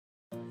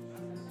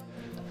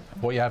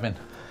What are you having?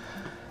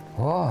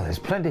 Oh, there's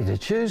plenty to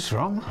choose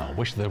from. I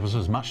wish there was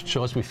as much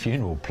choice with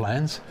funeral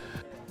plans.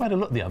 I had a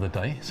look the other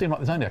day. Seemed like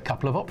there's only a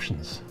couple of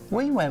options.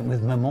 We went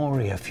with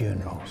Memoria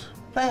Funerals.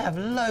 They have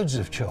loads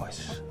of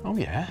choice. Oh,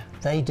 yeah?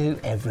 They do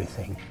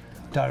everything.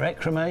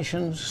 Direct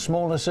cremations,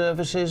 smaller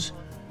services,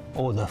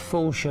 or the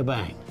full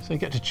shebang. So you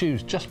get to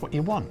choose just what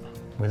you want.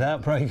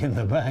 Without breaking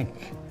the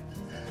bank.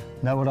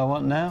 Know what I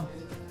want now?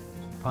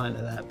 Pint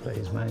of that,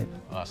 please, mate.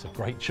 Oh, that's a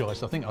great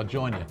choice. I think I'll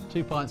join you.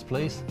 2 pints,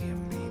 please.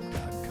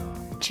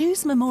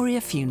 Choose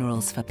Memoria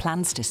Funerals for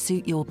plans to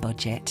suit your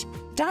budget.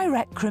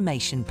 Direct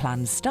cremation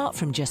plans start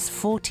from just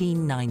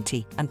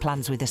 $14.90 and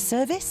plans with a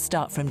service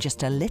start from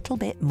just a little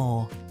bit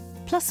more.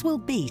 Plus, we'll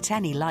beat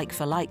any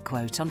like-for-like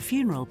quote on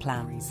funeral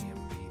plans.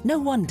 No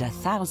wonder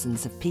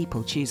thousands of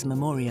people choose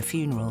Memoria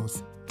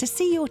Funerals. To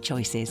see your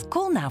choices,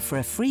 call now for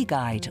a free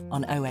guide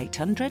on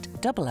 0800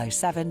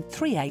 007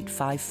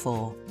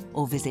 3854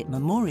 or visit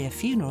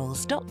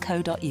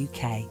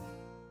memoriafunerals.co.uk.